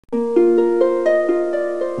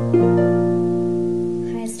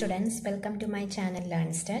friends, welcome to my channel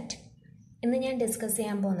LearnStat. ഇന്ന് ഞാൻ discuss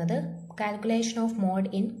ചെയ്യാൻ പോകുന്നത് calculation of mode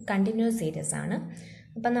in continuous series ആണ്.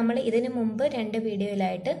 അപ്പം നമ്മൾ ഇതിനു മുമ്പ് രണ്ട്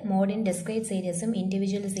വീഡിയോയിലായിട്ട് മോഡ് ഇൻ ഡിസ്ക്രീറ്റ് സീരീസും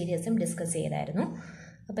ഇൻഡിവിജ്വൽ സീരീസും ഡിസ്കസ് ചെയ്തായിരുന്നു.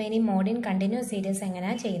 അപ്പോൾ ഇനി മോഡ് ഇൻ കണ്ടിന്യൂസ് സീരീസ്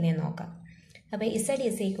എങ്ങനെയാണ് ചെയ്യുന്നതെന്ന് നോക്കാം. അപ്പോൾ Z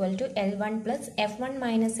is equal to L1 plus F1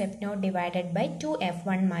 minus F0 divided by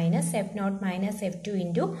 2F1 minus F0 minus F2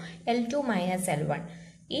 into L2 minus L1.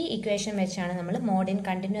 ഈ ഇക്വേഷൻ വെച്ചാണ് നമ്മൾ mode in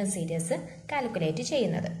continuous series calculate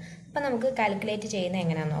ചെയ്യുന്നത്. അപ്പോൾ നമുക്ക് കാൽക്കുലേറ്റ് ചെയ്യുന്നത്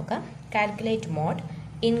എങ്ങനെയാണെന്ന് നോക്കാം. Calculate mode.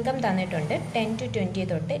 ഇൻകം തന്നിട്ടുണ്ട് 10 to 20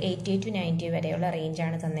 തൊട്ട് 80 to 90 വരെയുള്ള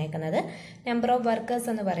റേഞ്ചാണ് തന്നേക്കുന്നത്. നമ്പർ ഓഫ് വർക്കേഴ്സ്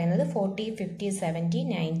എന്ന് പറയുന്നത് 40, 50, 70,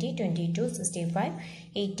 90, 22, 65,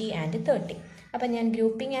 80 ആൻഡ് 30. അപ്പം ഞാൻ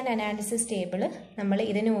ഗ്രൂപ്പിംഗ് ആൻഡ് അനാലിസിസ് ടേബിൾ നമ്മൾ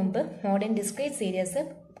ഇതിനു മുമ്പ് mode in discrete series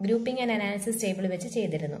grouping and analysis table വെച്ച്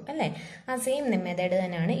ചെയ്തിരുന്നു അല്ലേ. ആ സെയിം മെത്തേഡ്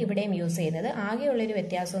തന്നെയാണ് ഇവിടെയും യൂസ് ചെയ്യുന്നത്. ആകെയുള്ളൊരു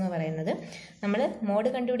വ്യത്യാസം എന്ന് പറയുന്നത് നമ്മൾ മോഡ്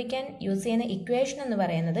കണ്ടുപിടിക്കാൻ യൂസ് ചെയ്യുന്ന ഇക്വേഷൻ എന്ന്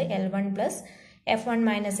പറയുന്നത് L1 plus F1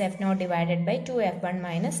 minus F0 divided by 2F1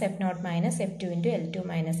 minus F0 minus F2 into L2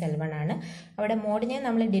 minus L1 ആണ്. അവിടെ മോഡിനെ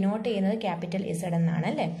നമ്മൾ ഡിനോട്ട് ചെയ്യുന്നത് ക്യാപിറ്റൽ Z എന്നാണ്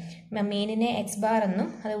അല്ലേ. മീനിനെ X ബാർ എന്നും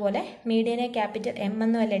അതുപോലെ മീഡിയനെ ക്യാപിറ്റൽ M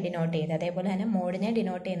എന്നും അല്ലേ ഡിനോട്ട് ചെയ്ത്, അതേപോലെ തന്നെ മോഡിനെ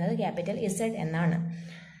ഡിനോട്ട് ചെയ്യുന്നത് ക്യാപിറ്റൽ Z എന്നാണ്.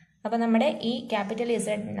 അപ്പോൾ നമ്മുടെ ഈ ക്യാപിറ്റൽ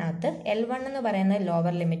ഇസഡിനകത്ത് L1 എന്ന് പറയുന്നത്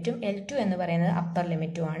ലോവർ ലിമിറ്റും L2 എന്ന് പറയുന്നത് അപ്പർ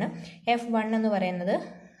ലിമിറ്റുമാണ്. F1 എന്ന് പറയുന്നത്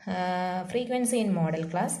frequency in model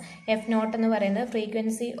class, F0 എന്ന് പറയുന്നത്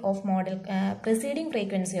frequency of model preceding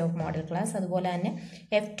frequency of model class, അതുപോലെ തന്നെ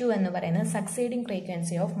F2 എന്ന് പറയുന്നത് സക്സീഡിംഗ്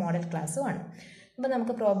ഫ്രീക്വൻസി ഓഫ് മോഡൽ ക്ലാസ്സുമാണ്. അപ്പോൾ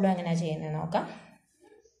നമുക്ക് പ്രോബ്ലം എങ്ങനെയാണ് ചെയ്യുന്നത് നോക്കാം.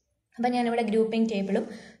 അപ്പോൾ ഞാനിവിടെ ഗ്രൂപ്പിംഗ് ടേബിളും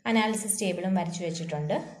അനാലിസിസ് ടേബിളും വരച്ചു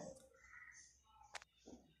വെച്ചിട്ടുണ്ട്.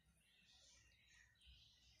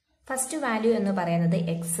 ഫസ്റ്റ് വാല്യൂ എന്ന് പറയുന്നത്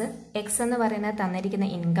എക്സ് എന്ന് പറയുന്നത് തന്നിരിക്കുന്ന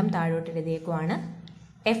ഇൻകം താഴോട്ട് എഴുതിയേക്കുവാണ്.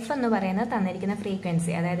 എഫ് എന്ന് പറയുന്നത് തന്നിരിക്കുന്ന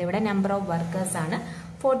ഫ്രീക്വൻസി, അതായത് ഇവിടെ നമ്പർ ഓഫ് വർക്കേഴ്സ് ആണ്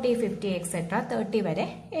 40, 50 എക്സെട്ര 30 വരെ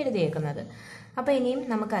എഴുതിയേക്കുന്നത്. അപ്പോൾ ഇനിയും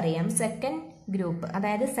നമുക്കറിയാം സെക്കൻഡ് ഗ്രൂപ്പ്,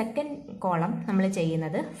 അതായത് സെക്കൻഡ് കോളം നമ്മൾ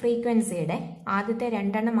ചെയ്യുന്നത് ഫ്രീക്വൻസിയുടെ ആദ്യത്തെ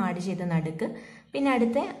രണ്ടെണ്ണം ആഡ് ചെയ്ത് നടുക്ക്, പിന്നെ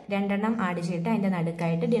അടുത്ത രണ്ടെണ്ണം ആഡ് ചെയ്തിട്ട് അതിൻ്റെ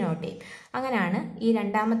നടുക്കായിട്ട് ഡിനോട്ട് ചെയ്യും. അങ്ങനെയാണ് ഈ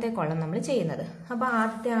രണ്ടാമത്തെ കോളം നമ്മൾ ചെയ്യുന്നത്. അപ്പോൾ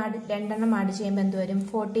ആദ്യത്തെ രണ്ടെണ്ണം ആഡ് ചെയ്യുമ്പോൾ എന്ത് വരും?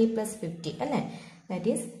 40 plus 50 അല്ലേ,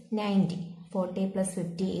 that is 90. 40 plus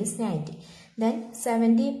 50 is 90. Then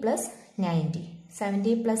 70 plus 90.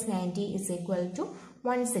 70 plus 90 is equal to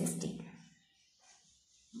 160.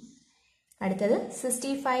 അടുത്തത്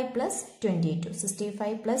 65 plus 22.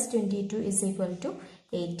 65 plus 22 is equal to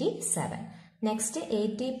 87. Next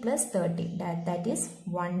 80 plus 30, that is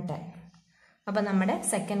 110. അപ്പോൾ നമ്മുടെ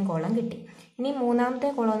സെക്കൻഡ് കോളം കിട്ടി. ഇനി മൂന്നാമത്തെ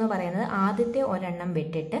കോളം എന്ന് പറയുന്നത് ആദ്യത്തെ ഒരെണ്ണം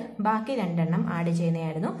വിട്ടിട്ട് ബാക്കി രണ്ടെണ്ണം ആഡ്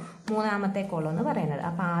ചെയ്യുന്നതായിരുന്നു മൂന്നാമത്തെ കോളം എന്ന് പറയുന്നത്.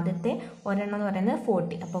 അപ്പോൾ ആദ്യത്തെ ഒരെണ്ണം എന്ന് പറയുന്നത്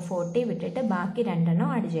 40, അപ്പോൾ 40 വിട്ടിട്ട് ബാക്കി രണ്ടെണ്ണം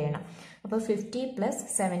ആഡ് ചെയ്യണം. അപ്പോൾ 50 plus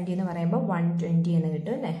 70 എന്ന് പറയുമ്പോൾ 120 എന്ന്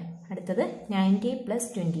കിട്ടും അല്ലേ. അടുത്തത് 90 plus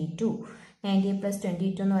 22. 90 plus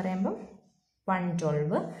 22 എന്ന് പറയുമ്പോൾ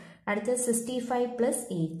 112. അടുത്തത് 65 plus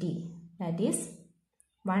 80, ദാറ്റ് ഈസ്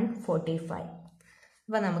 145.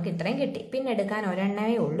 അപ്പോൾ നമുക്ക് ഇത്രയും കിട്ടി. പിന്നെ എടുക്കാൻ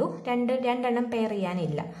ഒരെണ്ണമേ ഉള്ളൂ, രണ്ടെണ്ണം പെയർ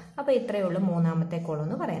ചെയ്യാനില്ല. അപ്പോൾ ഇത്രയേ ഉള്ളൂ മൂന്നാമത്തെ കോളം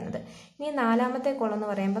എന്ന് പറയുന്നത്. ഇനി നാലാമത്തെ കോളം എന്ന്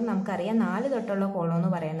പറയുമ്പോൾ നമുക്കറിയാം 4 തൊട്ടുള്ള കോളം എന്ന്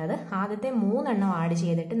പറയുന്നത് ആദ്യത്തെ 3 എണ്ണം ആഡ്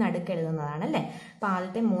ചെയ്തിട്ട് നടുക്ക് എഴുതുന്നതാണ് അല്ലേ. അപ്പോൾ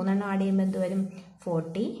ആദ്യത്തെ 3 എണ്ണം ആഡ് ചെയ്യുമ്പോൾ എന്ത് വരും?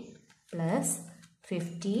 40 plus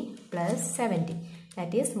 50 plus 70,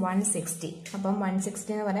 ദാറ്റ് ഈസ് 160. അപ്പം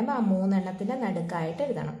 160 എന്ന് പറയുമ്പോൾ ആ 3 എണ്ണത്തിൻ്റെ നടുക്കായിട്ട്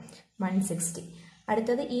എഴുതണം 160.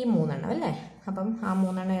 അടുത്തത് ഈ 3 എണ്ണം അല്ലേ. അപ്പം ആ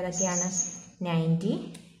 3 എണ്ണം ഏതൊക്കെയാണ്? 90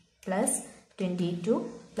 plus 22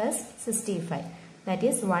 plus 65, ദാറ്റ്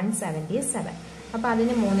ഈസ് 177. അപ്പോൾ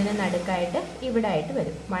അതിന് 3ന് നടുക്കായിട്ട് ഇവിടെ ആയിട്ട്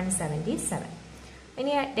വരും 177.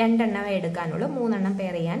 ഇനി രണ്ടെണ്ണമേ എടുക്കാനുള്ളൂ, 3 എണ്ണം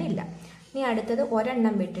പെയർ ചെയ്യാനില്ല. ഇനി അടുത്തത്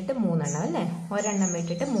ഒരെണ്ണം വിട്ടിട്ട് 3 എണ്ണം അല്ലേ, ഒരെണ്ണം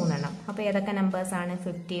വിട്ടിട്ട് 3 എണ്ണം. അപ്പോൾ ഏതൊക്കെ നമ്പേഴ്സ് ആണ്?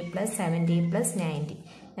 50 plus 70 plus 90,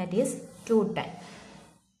 that is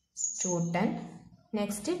 210.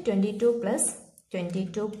 Next 22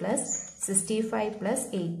 plus 65 plus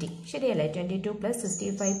 80, ശരിയല്ലേ? 22 plus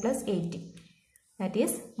 65 plus 80, ദാറ്റ്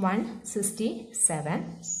ഈസ് 167.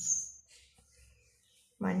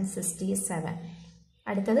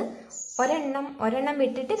 അടുത്തത് ഒരെണ്ണം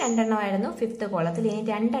വിട്ടിട്ട് രണ്ടെണ്ണമായിരുന്നു ഫിഫ്ത്ത് കോളത്തിൽ. ഇനി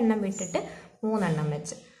രണ്ടെണ്ണം വിട്ടിട്ട് 3 എണ്ണം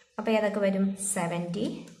വെച്ച്. അപ്പോൾ ഏതൊക്കെ വരും? 70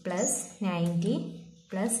 plus 90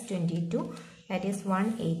 plus 22, that is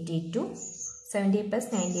 182. 70 plus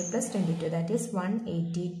 90 plus 22, that is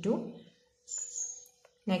 182.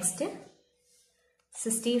 Next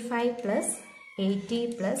 65 plus 80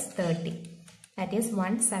 plus 30, that is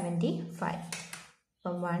 175.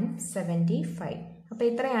 അപ്പം 175. അപ്പോൾ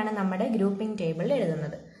ഇത്രയാണ് നമ്മുടെ ഗ്രൂപ്പിംഗ് ടേബിളിൽ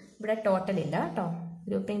എഴുതുന്നത്. ഇവിടെ ടോട്ടൽ ഇല്ല കേട്ടോ,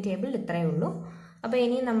 ഗ്രൂപ്പിംഗ് ടേബിൾ ഇത്രയേ ഉള്ളൂ. അപ്പോൾ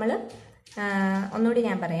ഇനി നമ്മൾ ഒന്നുകൂടി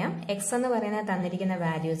ഞാൻ പറയാം. എക്സ് എന്ന് പറയുന്ന തന്നിരിക്കുന്ന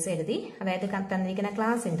വാല്യൂസ് എഴുതി, അതായത് തന്നിരിക്കുന്ന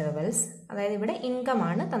ക്ലാസ് ഇന്റർവെൽസ്, അതായത് ഇവിടെ ഇൻകം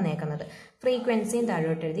ആണ് തന്നേക്കുന്നത്. ഫ്രീക്വൻസിയും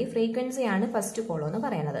താഴോട്ട് എഴുതി. ഫ്രീക്വൻസി ആണ് ഫസ്റ്റ് കോളം എന്ന്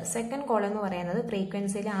പറയുന്നത്. സെക്കൻഡ് കോളം എന്ന് പറയുന്നത്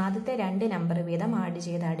ഫ്രീക്വൻസിയിലെ ആദ്യത്തെ 2 നമ്പർ വീതം ആഡ്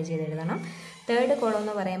ചെയ്ത് എഴുതണം. തേർഡ് കോളം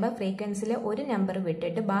എന്ന് പറയുമ്പോൾ ഫ്രീക്വൻസിയിലെ ഒരു നമ്പർ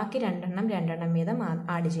വിട്ടിട്ട് ബാക്കി രണ്ടെണ്ണം വീതം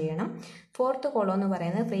ആഡ് ചെയ്യണം. ഫോർത്ത് കോളം എന്ന്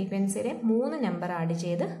പറയുന്നത് ഫ്രീക്വൻസിയിലെ 3 നമ്പർ ആഡ്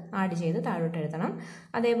ചെയ്ത് താഴോട്ട് എഴുതണം.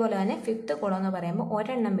 അതേപോലെ തന്നെ ഫിഫ്ത്ത് കോളം എന്ന് പറയുമ്പോൾ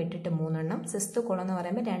ഒരെണ്ണം വിട്ടിട്ട് 3 എണ്ണം, സിക്സ്ത് കോളം എന്ന്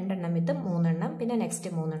പറയുമ്പോൾ 2 എണ്ണം വിത്ത് 3 എണ്ണം, പിന്നെ നെക്സ്റ്റ്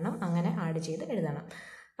 3 എണ്ണം, അങ്ങനെ ആഡ് ചെയ്ത് എഴുതണം.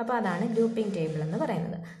 അപ്പോൾ അതാണ് ഗ്രൂപ്പിംഗ് ടേബിൾ എന്ന്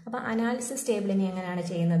പറയുന്നത്. അപ്പോൾ അനാലിസിസ് ടേബിൾ ഇനി എങ്ങനെയാണ്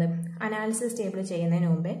ചെയ്യുന്നത്? അനാലിസിസ് ടേബിൾ ചെയ്യുന്നതിന്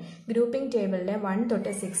മുമ്പേ ഗ്രൂപ്പിംഗ് ടേബിളിലെ 1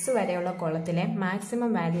 തൊട്ട് 6 വരെയുള്ള കോളത്തിലെ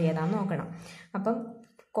മാക്സിമം വാല്യൂ ഏതാണെന്ന് നോക്കണം. അപ്പം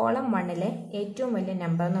കോളം 1ലെ ഏറ്റവും വലിയ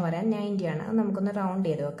നമ്പർ എന്ന് പറയാൻ 90 ആണ്. അത് നമുക്കൊന്ന് റൗണ്ട്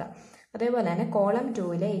ചെയ്ത് വെക്കാം. അതേപോലെ തന്നെ കോളം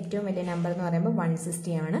 2ലെ ഏറ്റവും വലിയ നമ്പർ എന്ന് പറയുമ്പോൾ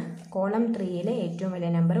 160 ആണ്. കോളം 3ലെ ഏറ്റവും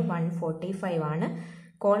വലിയ നമ്പർ 145 ആണ്.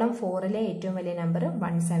 കോളം 4ലെ ഏറ്റവും വലിയ നമ്പർ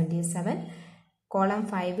 177, കോളം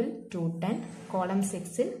 5ൽ 210, കോളം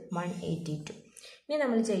 6ൽ 182. ഇനി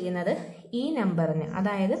നമ്മൾ ചെയ്യുന്നത് ഈ നമ്പറിന്,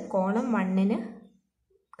 അതായത് കോളം 1ന്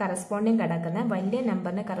കറസ്പോണ്ടിങ് കിടക്കുന്ന വലിയ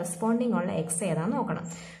നമ്പറിന് കറസ്പോണ്ടിങ് ഉള്ള എക്സ് ഏതാന്ന് നോക്കണം.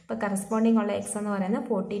 അപ്പോൾ കറസ്പോണ്ടിങ് ഉള്ള എക്സ് എന്ന് പറയുന്നത്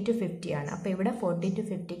 40 to 50 ആണ്. അപ്പോൾ ഇവിടെ 40 to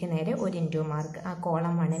 50ക്ക് നേരെ ഒരു ഇൻറ്റു മാർക്ക് ആ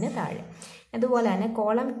കോളം 1ന് താഴെ. അതുപോലെ തന്നെ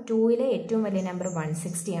കോളം 2ലെ ഏറ്റവും വലിയ നമ്പർ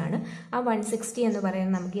 160 ആണ്. ആ 160 എന്ന്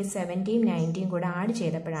പറയുന്നത് നമുക്ക് ഈ 70യും 90യും കൂടെ ആഡ്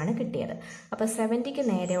ചെയ്തപ്പോഴാണ് കിട്ടിയത്. അപ്പോൾ 70ക്ക്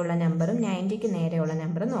നേരെയുള്ള നമ്പറും 90ക്ക് നേരെയുള്ള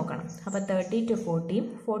നമ്പറും നോക്കണം. അപ്പോൾ 30 to 40യും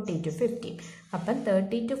 40 to 50യും. അപ്പം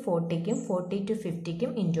 30 to 40ക്കും 40 to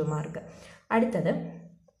 50ക്കും ഇൻറ്റു മാർക്ക്. അടുത്തത്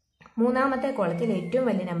മൂന്നാമത്തെ കോളത്തിൽ ഏറ്റവും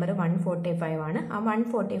വലിയ നമ്പർ 145 ആണ്. ആ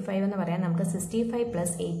 145 എന്ന് പറയാൻ നമുക്ക് 65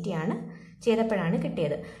 + 80 ആണ് ചെയ്തപ്പോഴാണ്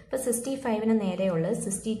കിട്ടിയത്. അപ്പോൾ 65ന് നേരെയുള്ളത്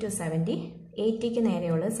 60 to 70, 80ക്ക്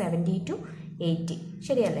നേരെയുള്ളത് 70 to 80.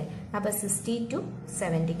 ശരിയല്ലേ? അപ്പോൾ 60 to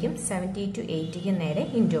 70ക്കും 70 to 80ക്കും നേരെ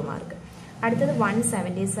ഇൻറ്റു മാർക്ക്. അടുത്തത്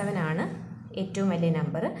 177 ആണ് ഏറ്റവും വലിയ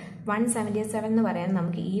നമ്പർ. 177 എന്ന് പറയാൻ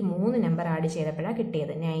നമുക്ക് ഈ 3 നമ്പർ ആഡ് ചെയ്തപ്പോഴാണ്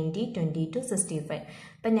കിട്ടിയത്. 90, 20 to 65.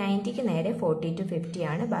 അപ്പം 90ക്ക് നേരെ 40 to 50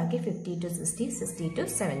 ആണ്. ബാക്കി 50 to 60, 60 to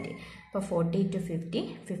 70. അപ്പോൾ 40 to 50,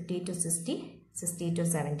 50 to 60, 60 to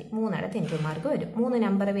 70. 3 into mark വരും. 3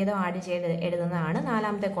 നമ്പർ വീതം ആഡ് ചെയ്ത് എഴുതുന്നതാണ്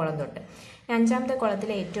 4ാമത്തെ കോളം തൊട്ട്. 5ാമത്തെ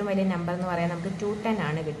കോളത്തിലെ ഏറ്റവും വലിയ നമ്പർ എന്ന് പറയാൻ നമുക്ക് 210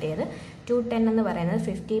 ആണ് കിട്ടിയത്. 210 എന്ന് പറയുന്നത്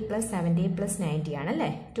 50 + 70 + 90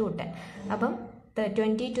 ആണല്ലേ 210. അപ്പം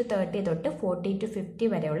 20 to 30 തൊട്ട് 40 to 50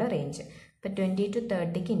 വരെയുള്ള റേഞ്ച്. അപ്പോൾ 20 to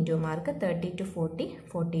 30ക്ക് into mark, 30 to 40,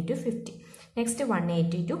 40 to 50. Next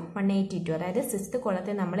 182, അതായത് 6th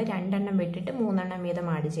കോളത്തിൽ നമ്മൾ 2 എണ്ണം വിട്ടിട്ട് 3 എണ്ണം വീതം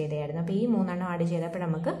ആഡ് ചെയ്തായിരുന്നു. അപ്പോൾ ഈ 3 എണ്ണം ആഡ് ചെയ്തപ്പോൾ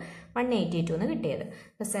നമുക്ക് 182 എന്ന് കിട്ടിയത്.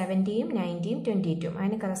 അപ്പോൾ 70യും 90യും 22,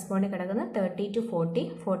 അതിന് കറസ്പോണ്ട് കിടക്കുന്നത് 30 to 40,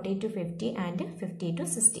 40 to 50 ആൻഡ് 50 to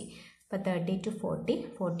 60. അപ്പോൾ 30 to 40,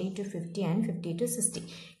 40 to 50 ആൻഡ് 50 to 60.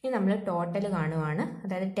 ഇനി നമ്മൾ ടോട്ടൽ കാണുവാണ്.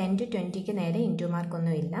 അതായത് 10 to 20ക്ക് നേരെ ഇൻറ്റു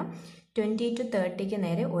മാർക്കൊന്നും ഇല്ല. 20 to 30ക്ക്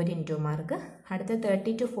നേരെ ഒരു ഇൻറ്റു മാർക്ക്. അടുത്ത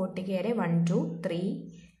 30 to 40ക്ക് നേരെ 1, 2, 3.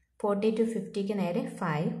 40 to 50ക്ക് നേരെ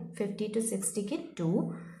 5, 50 to 60ക്ക് 2.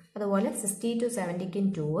 അതുപോലെ 60 to 70ക്ക്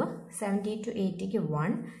 2, 70 to 80ക്ക്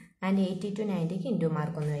 1 and 80 to 90ക്ക് into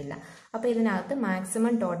മാർക്കൊന്നുമില്ല. അപ്പോൾ ഇതിനകത്ത്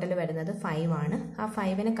മാക്സിമം ടോട്ടൽ വരുന്നത് 5 ആണ്. ആ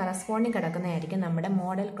 5ന് കറസ്പോണ്ടിങ് കിടക്കുന്നതായിരിക്കും നമ്മുടെ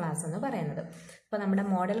മോഡൽ ക്ലാസ് എന്ന് പറയുന്നത്. അപ്പോൾ നമ്മുടെ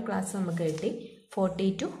മോഡൽ ക്ലാസ് നമുക്ക് കിട്ടി 40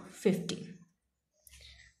 to 50.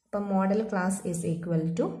 അപ്പം model class is equal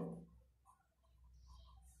to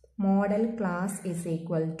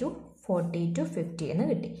 40 to 50 എന്ന്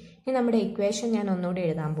കിട്ടി. ഇനി നമ്മുടെ ഇക്വേഷൻ ഞാൻ ഒന്നുകൂടി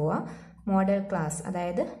എഴുതാൻ പോവാം. മോഡൽ ക്ലാസ്,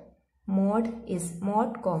 അതായത് mod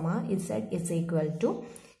z is equal to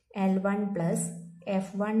L1 plus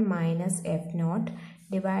F1 minus F0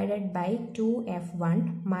 divided by 2F1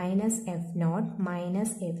 minus F0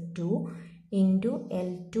 minus F2 into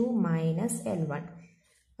L2 minus L1.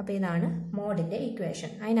 അപ്പോൾ ഇതാണ് മോഡിൻ്റെ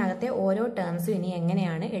ഇക്വേഷൻ. അതിനകത്തെ ഓരോ ടേംസും ഇനി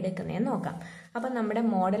എങ്ങനെയാണ് എടുക്കുന്നതെന്ന് നോക്കാം. അപ്പം നമ്മുടെ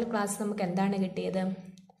മോഡൽ ക്ലാസ് നമുക്ക് എന്താണ് കിട്ടിയത്?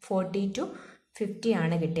 40 to 50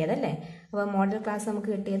 ആണ് കിട്ടിയത് അല്ലേ? അപ്പോൾ മോഡൽ ക്ലാസ് നമുക്ക്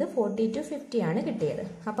കിട്ടിയത് 40 to 50 ആണ് കിട്ടിയത്.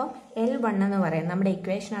 അപ്പം L1 എന്ന് പറയുന്നത് നമ്മുടെ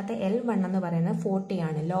ഇക്വേഷനകത്ത് L1 എന്ന് പറയുന്നത് 40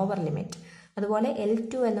 ആണ്, ലോവർ ലിമിറ്റ്. അതുപോലെ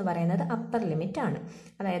L2 എന്ന് പറയുന്നത് അപ്പർ ലിമിറ്റ് ആണ്,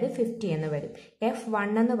 അതായത് 50 എന്ന് വരും.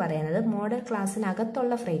 F1 എന്ന് പറയുന്നത് മോഡൽ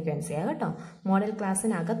ക്ലാസ്സിനകത്തുള്ള ഫ്രീക്വൻസിയാണ് കേട്ടോ. മോഡൽ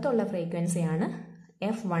ക്ലാസ്സിനകത്തുള്ള ഫ്രീക്വൻസിയാണ്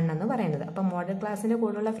F1 എന്ന് പറയുന്നത്. അപ്പോൾ മോഡൽ ക്ലാസ്സിൻ്റെ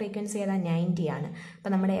കൂടെയുള്ള ഫ്രീക്വൻസി ഏതാ? 90 ആണ്.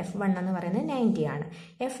 അപ്പോൾ നമ്മുടെ F1 എന്ന് പറയുന്നത് 90 ആണ്.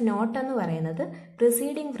 F0 എന്ന് പറയുന്നത്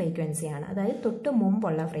പ്രിസീഡിങ് ഫ്രീക്വൻസിയാണ്, അതായത് തൊട്ട്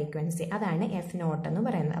മുമ്പുള്ള ഫ്രീക്വൻസി, അതാണ് F0 എന്ന്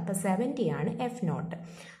പറയുന്നത്. അപ്പോൾ 70 ആണ് F0.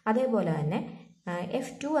 അതേപോലെ തന്നെ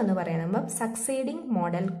F2 എന്ന് പറയുമ്പോൾ സക്സീഡിങ്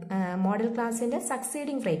മോഡൽ ക്ലാസ്സിൻ്റെ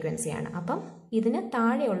സക്സീഡിങ് ഫ്രീക്വൻസിയാണ്. അപ്പം ഇതിന്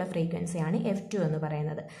താഴെയുള്ള ഫ്രീക്വൻസിയാണ് F2 എന്ന്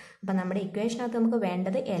പറയുന്നത്. അപ്പം നമ്മുടെ ഇക്വേഷനകത്ത് നമുക്ക്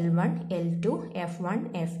വേണ്ടത് L1, L2, F1,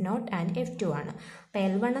 F0 and F2 ആണ്. അപ്പോൾ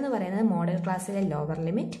L1 എന്ന് പറയുന്നത് മോഡൽ ക്ലാസ്സിലെ ലോവർ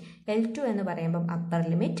ലിമിറ്റ്, L2 എന്ന് പറയുമ്പോൾ അപ്പർ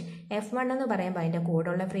ലിമിറ്റ്, F1 എന്ന് പറയുമ്പോൾ അതിൻ്റെ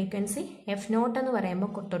കൂടെയുള്ള ഫ്രീക്വൻസി, F0 എന്ന് പറയുമ്പോൾ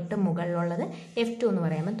തൊട്ട് മുകളിലുള്ളത്, F2 എന്ന്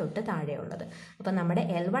പറയുമ്പോൾ തൊട്ട് താഴെയുള്ളത്. അപ്പോൾ നമ്മുടെ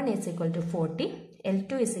L1 is equal to 40,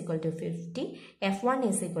 L2 is equal to 50, F1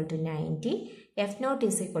 is equal to 90, F0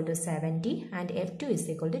 is equal to 70 and F2 is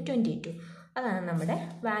equal to 22. അതാണ് നമ്മുടെ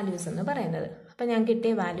വാല്യൂസ് എന്ന് പറയുന്നത്. അപ്പോൾ ഞാൻ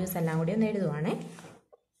കിട്ടിയ വാല്യൂസ് എല്ലാം കൂടി ഒന്ന് എഴുതുവാണേ.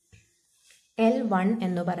 L1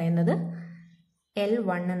 എന്ന് പറയുന്നത്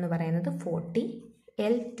 40,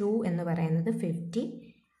 L2 എന്ന് പറയുന്നത് 50,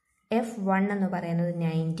 F1 എന്ന് പറയുന്നത്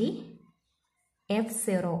 90,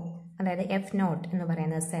 F0 അതായത് F0 എന്ന്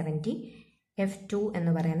പറയുന്നത് 70, F2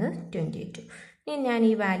 എന്ന് പറയുന്നത് 22. ഇനി ഞാൻ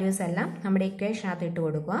ഈ വാല്യൂസ് എല്ലാം നമ്മുടെ ഇക്വേഷനകത്ത് ഇട്ട്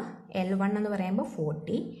കൊടുക്കുക. L1 എന്ന് പറയുമ്പോൾ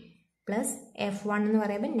 40 പ്ലസ് F1 എന്ന്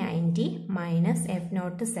പറയുമ്പോൾ 90 minus F0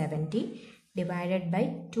 70 divided by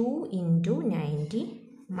 2 into 90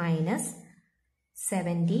 minus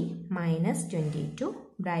 70 minus 22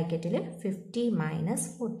 ബ്രാക്കറ്റിൽ 50 മൈനസ്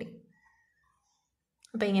 40.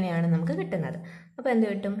 അപ്പോൾ ഇങ്ങനെയാണ് നമുക്ക് കിട്ടുന്നത്. അപ്പോൾ എന്ത്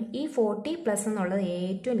കിട്ടും? ഈ 40 പ്ലസ് എന്നുള്ളത്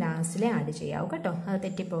ഏറ്റവും ലാസ്റ്റിലെ ആഡ് ചെയ്യാവും കേട്ടോ, അത്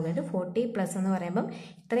തെറ്റിപ്പോകരുത്. 40 പ്ലസ് എന്ന് പറയുമ്പം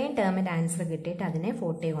ഇത്രയും ടേമിൻ്റെ ആൻസർ കിട്ടിയിട്ട് അതിനെ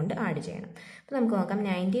 40 കൊണ്ട് ആഡ് ചെയ്യണം. അപ്പോൾ നമുക്ക് നോക്കാം.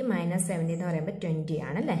 90 മൈനസ് 70 എന്ന് പറയുമ്പോൾ 20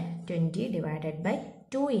 ആണല്ലേ. 20 ഡിവൈഡഡ് ബൈ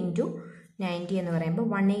 2 ഇൻറ്റു 90 എന്ന് പറയുമ്പോൾ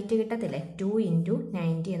 180 കിട്ടത്തില്ലേ. 2 ഇൻറ്റു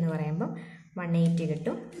 90 എന്ന് പറയുമ്പോൾ 180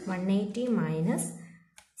 കിട്ടും. 180 മൈനസ്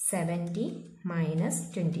 70 മൈനസ്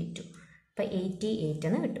 22 അപ്പോൾ 88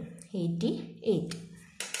 എന്ന് കിട്ടും. 88.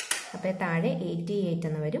 അപ്പോൾ താഴെ 88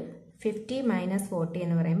 എന്ന് വരും. 50 മൈനസ് 40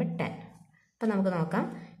 എന്ന് പറയുമ്പോൾ 10. അപ്പോൾ നമുക്ക് നോക്കാം.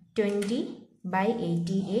 20 ബൈ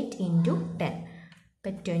 88 ഇൻറ്റു 10.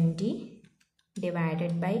 അപ്പോൾ 20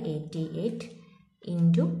 divided by 88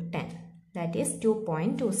 into 10 that is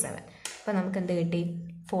 2.27. അപ്പോൾ നമുക്ക് എന്ത് കിട്ടി?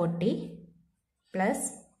 40 പ്ലസ്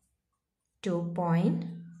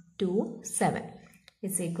 2.27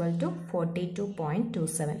 is equal to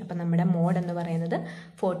 42.27. അപ്പോൾ നമ്മുടെ മോഡ് എന്ന് പറയുന്നത്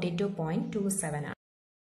 42.27 ആണ്.